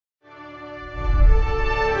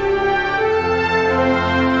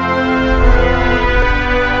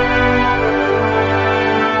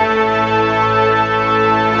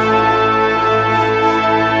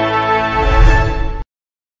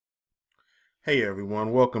Hey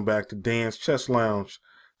everyone, welcome back to Dan's Chess Lounge.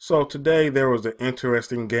 So today there was an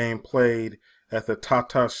interesting game played at the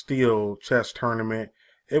Tata Steel chess tournament.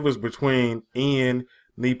 It was between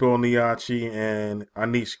Nepomniachtchi and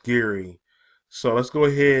Anish Giri. So let's go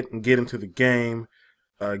ahead and get into the game.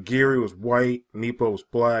 Giri was white, Nepo was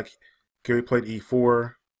black. Giri played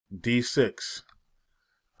e4, d6,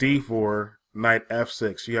 d4, knight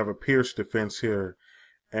f6. You have a Pirc defense here.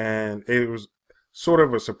 And it was sort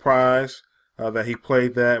of a surprise that he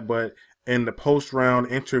played that, but in the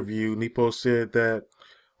post-round interview, Nepo said that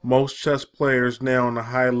most chess players now on the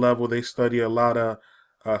high level, they study a lot of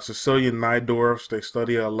Sicilian Najdorfs, they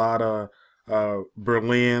study a lot of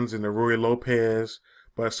Berlins and the Ruy Lopez,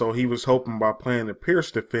 but so he was hoping by playing the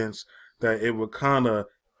Pirc defense that it would kind of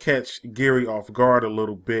catch Giri off guard a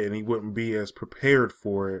little bit and he wouldn't be as prepared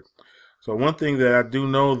for it. So one thing that I do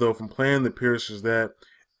know though from playing the Pirc is that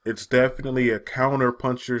it's definitely a counter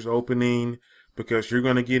puncher's opening because you're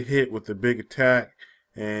going to get hit with a big attack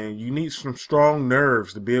and you need some strong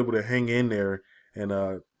nerves to be able to hang in there and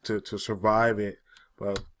to survive it.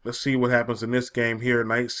 But let's see what happens in this game here.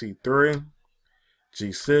 Knight c3,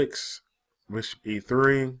 g6, bishop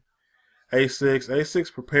e3, a6.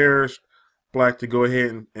 a6 prepares black to go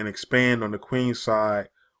ahead and expand on the queen side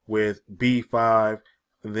with b5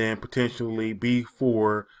 and then potentially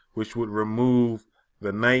b4, which would remove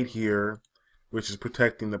the knight here, which is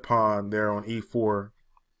protecting the pawn there on e4.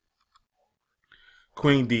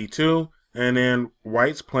 Queen d2, and then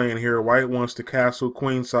white's playing here. White wants to castle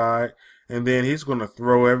queenside, and then he's going to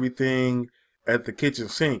throw everything at the kitchen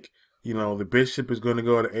sink. You know, the bishop is going to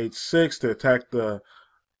go to h6 to attack the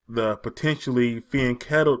potentially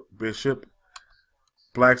fianchettled bishop.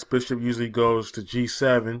 Black's bishop usually goes to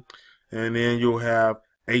g7, and then you'll have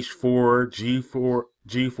h4, g4,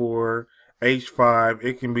 g4, h5.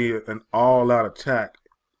 It can be an all-out attack.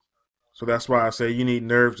 So that's why I say you need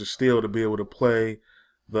nerves of steel to be able to play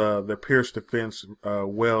the Pirc defense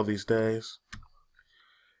well these days.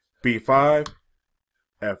 b5,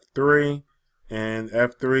 f3, and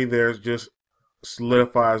f3 there's just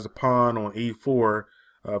solidifies the pawn on e4.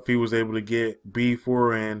 If he was able to get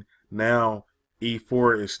b4 in, now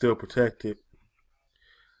e4 is still protected.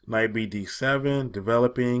 Knight b d7,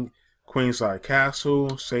 developing queenside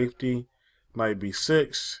castle, safety. Knight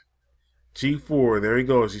b6, g4, there he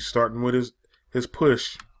goes. He's starting with his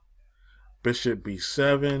push. Bishop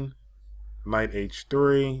b7, knight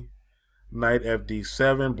h3, knight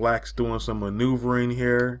fd7. Black's doing some maneuvering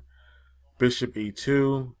here. Bishop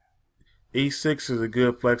e2, e6 is a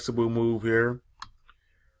good flexible move here.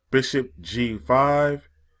 Bishop g5,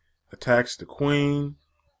 attacks the queen.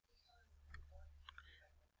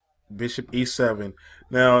 Bishop e7.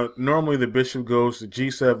 Now, normally the bishop goes to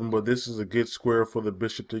g7, but this is a good square for the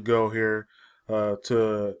bishop to go here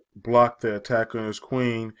to block the attack on his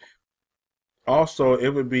queen. Also, it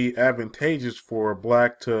would be advantageous for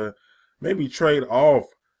black to maybe trade off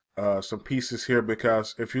some pieces here,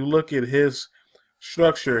 because if you look at his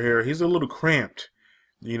structure here, he's a little cramped.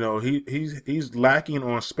 You know, he's lacking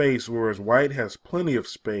on space, whereas white has plenty of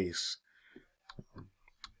space.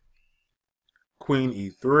 Queen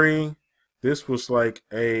e3. This was like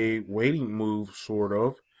a waiting move, sort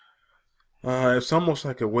of. It's almost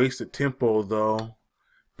like a wasted tempo, though.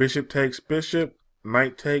 Bishop takes bishop.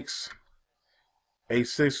 Knight takes.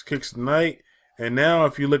 a6 kicks the knight. And now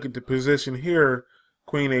if you look at the position here,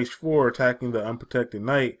 queen h4 attacking the unprotected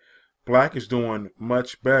knight, black is doing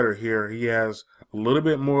much better here. He has a little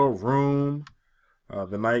bit more room.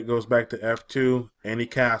 The knight goes back to f2 and he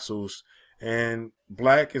castles. And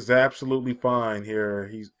black is absolutely fine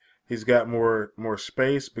here. He's got more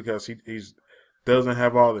space because he doesn't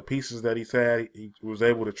have all the pieces that he's had. He was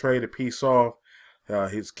able to trade a piece off.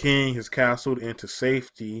 His king has castled into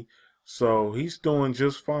safety, so he's doing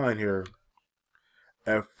just fine here.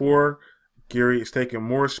 f4, Giri is taking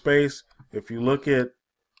more space. If you look at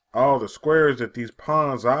all the squares that these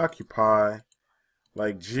pawns occupy,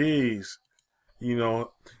 like geez, you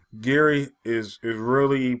know, Giri is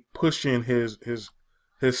really pushing his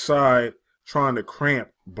side, trying to cramp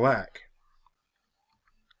black.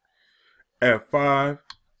 f5,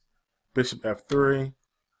 bishop f3,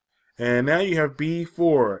 and now you have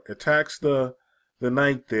b4, attacks the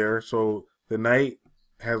knight there, so the knight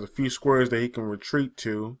has a few squares that he can retreat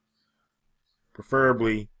to,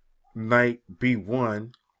 preferably knight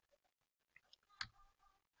b1.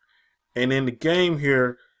 And in the game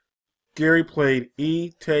here, Giri played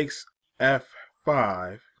e takes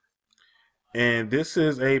f5, and this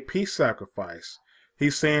is a piece sacrifice.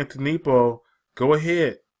 He's saying to Nepo, go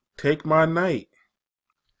ahead, take my knight.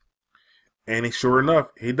 And sure enough,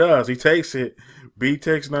 he does. He takes it. B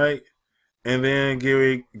takes knight, And then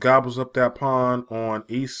Giri gobbles up that pawn on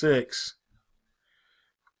e6.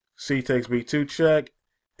 C takes b2 check.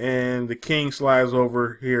 And the king slides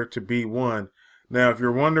over here to b1. Now, if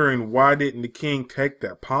you're wondering why didn't the king take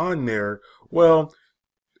that pawn there, well,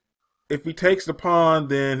 if he takes the pawn,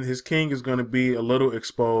 then his king is going to be a little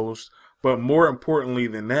exposed. But more importantly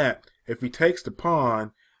than that, if he takes the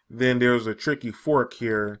pawn, then there's a tricky fork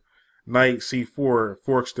here. Knight c4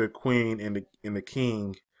 forks the queen and the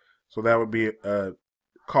king. So that would be a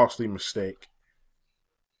costly mistake.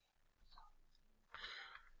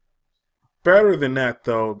 Better than that,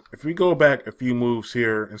 though, if we go back a few moves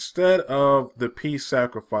here, instead of the piece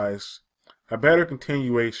sacrifice, a better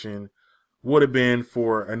continuation would have been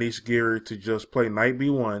for Anish Giri to just play knight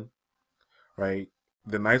b1, right?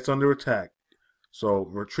 The knight's under attack. So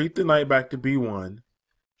retreat the knight back to b1.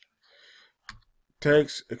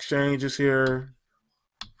 Takes, exchanges here.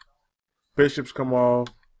 Bishops come off.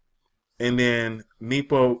 And then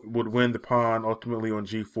Nepo would win the pawn ultimately on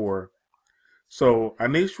g4. So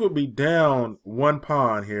Anish would be down one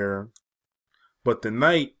pawn here, but the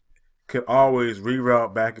knight could always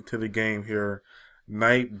reroute back into the game here.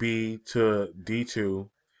 Knight b to d2,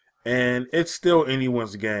 and it's still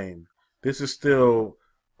anyone's game. This is still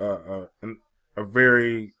a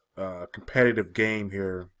very competitive game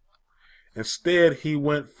here. Instead, he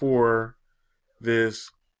went for this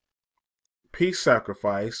piece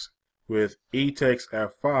sacrifice with e takes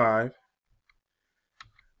f5.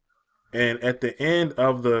 And at the end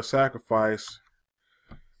of the sacrifice,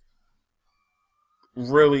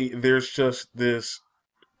 really, there's just this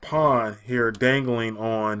pawn here dangling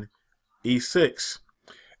on e6.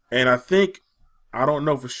 And I don't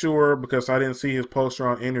know for sure because I didn't see his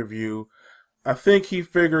post-round interview. I think he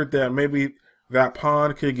figured that maybe that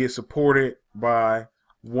pawn could get supported by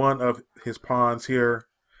one of his pawns here.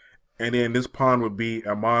 And then this pawn would be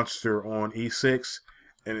a monster on e6.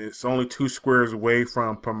 And it's only 2 squares away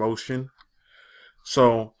from promotion.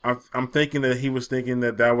 So I'm thinking that he was thinking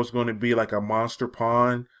that that was going to be like a monster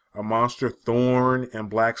pawn, a monster thorn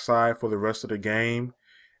and black side for the rest of the game.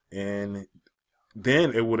 And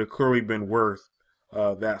then it would have clearly been worth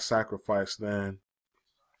that sacrifice then.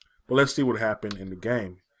 But let's see what happened in the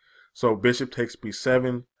game. So bishop takes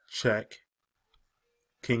b7, check.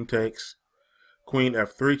 King takes. Queen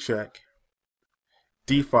f3 check.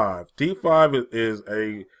 d5. d5 is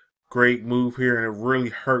a great move here, and it really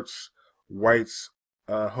hurts White's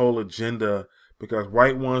whole agenda because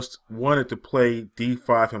White wanted to play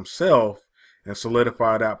d5 himself and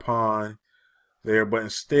solidify that pawn there, but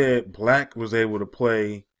instead Black was able to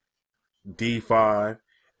play d5.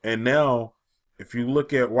 And now if you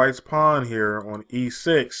look at White's pawn here on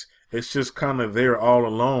e6, it's just kind of there all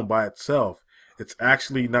alone by itself. It's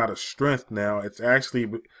actually not a strength now, it's actually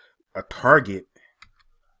a target.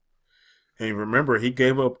 And remember, he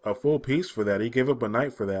gave up a full piece for that. He gave up a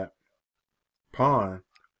knight for that pawn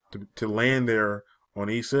to land there on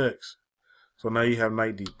e6. So now you have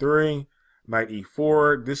knight d3, knight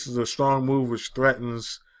e4. This is a strong move which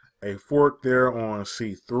threatens a fork there on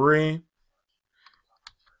c3.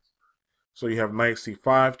 So you have knight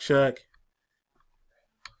c5 check.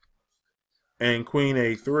 And queen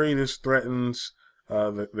a3. This threatens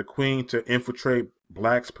the queen to infiltrate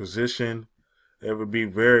Black's position. It would be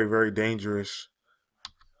very, very dangerous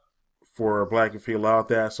for Black if he allowed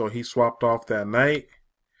that. So he swapped off that knight.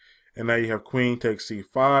 And now you have queen takes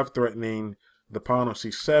c5, threatening the pawn on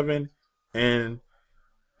c7. And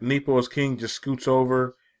Nepo's king just scoots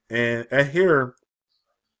over. And at here,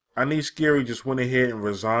 Anish Giri just went ahead and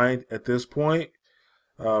resigned at this point.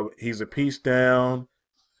 He's a piece down.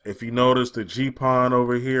 If you notice, the G pawn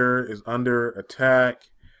over here is under attack.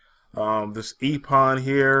 This E pawn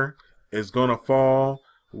here is going to fall.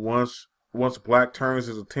 Once Black turns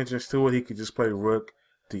his attentions to it, he could just play rook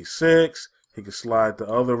d6. He could slide the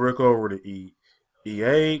other rook over to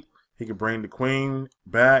e8. He could bring the queen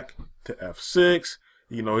back to f6.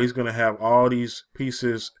 You know, he's going to have all these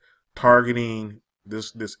pieces targeting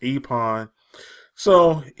this E pawn.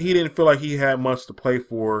 So he didn't feel like he had much to play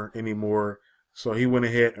for anymore. So he went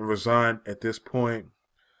ahead and resigned at this point.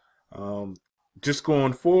 Just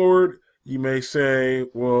going forward, you may say,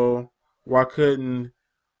 well, why couldn't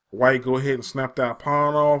White go ahead and snap that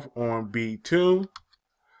pawn off on b2?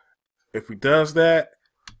 If he does that,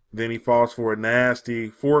 then he falls for a nasty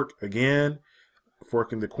fork again,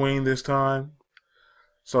 forking the queen this time.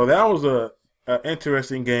 So that was a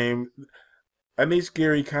interesting game. Anish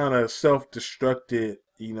Giri kind of self-destructed,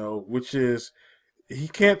 you know, which is he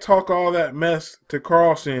can't talk all that mess to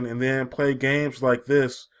Carlsen and then play games like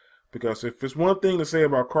this, because if it's one thing to say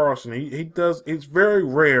about Carlsen, he does. It's very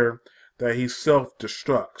rare that he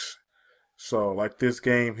self-destructs. So like this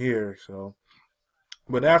game here. So,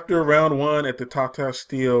 but after round one at the Tata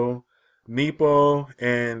Steel, Nepo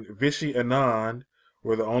and Vishy Anand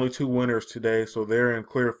were the only two winners today. So they're in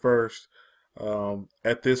clear first.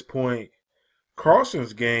 At this point,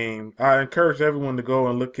 Carlsen's game, I encourage everyone to go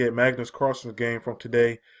and look at Magnus Carlsen's game from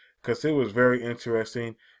today because it was very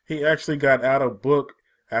interesting. He actually got out of book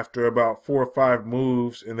after about 4 or 5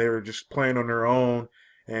 moves, and they were just playing on their own.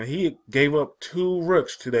 And he gave up 2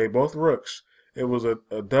 rooks today, both rooks. It was a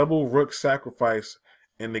double rook sacrifice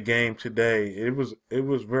in the game today. It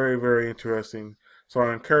was very, very interesting. So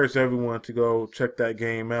I encourage everyone to go check that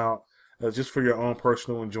game out just for your own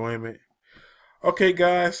personal enjoyment. Okay,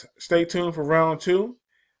 guys, stay tuned for round 2.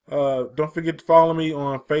 Don't forget to follow me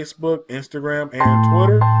on Facebook, Instagram, and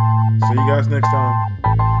Twitter. See you guys next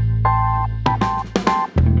time.